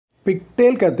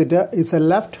Pigtail catheter is a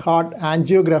left heart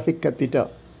angiographic catheter.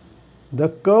 The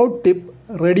curved tip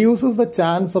reduces the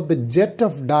chance of the jet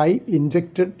of dye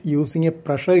injected using a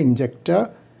pressure injector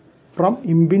from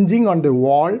impinging on the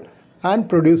wall and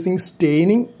producing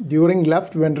staining during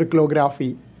left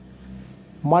ventriculography.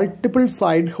 Multiple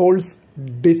side holes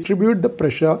distribute the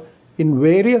pressure in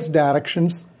various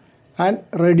directions and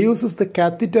reduces the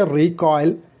catheter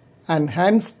recoil and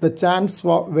hence the chance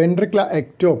for ventricular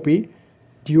ectopy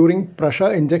during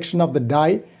pressure injection of the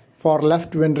dye for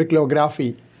left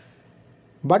ventriculography.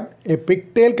 But a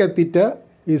pigtail catheter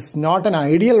is not an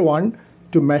ideal one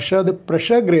to measure the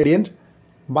pressure gradient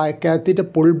by catheter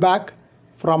pullback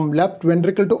from left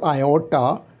ventricle to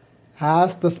aorta,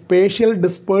 as the spatial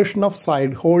dispersion of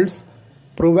side holes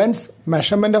prevents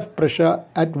measurement of pressure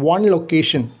at one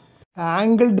location.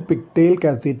 Angled pigtail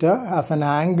catheter has an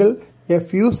angle a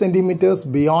few centimeters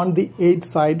beyond the 8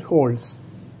 side holes.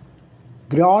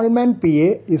 Grolman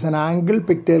PA is an angled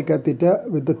pigtail catheter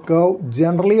with the curve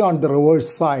generally on the reverse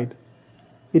side.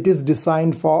 It is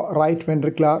designed for right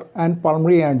ventricular and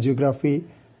pulmonary angiography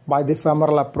by the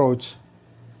femoral approach.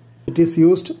 It is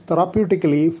used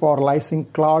therapeutically for lysing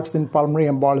clots in pulmonary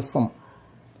embolism.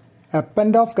 A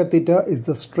Pendorf catheter is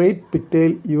the straight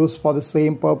pigtail used for the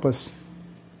same purpose.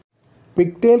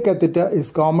 Pigtail catheter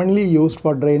is commonly used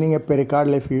for draining a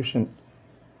pericardial effusion.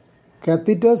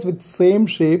 Catheters with same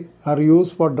shape are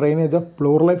used for drainage of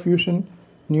pleural effusion,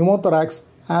 pneumothorax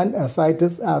and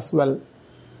ascites as well,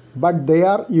 but they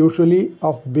are usually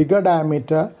of bigger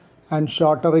diameter and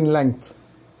shorter in length.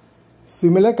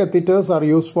 Similar catheters are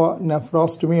used for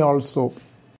nephrostomy also.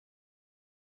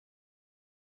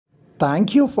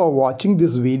 Thank you for watching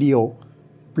this video.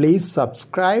 Please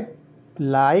subscribe,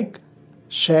 like,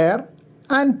 share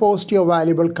and post your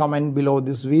valuable comment below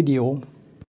this video.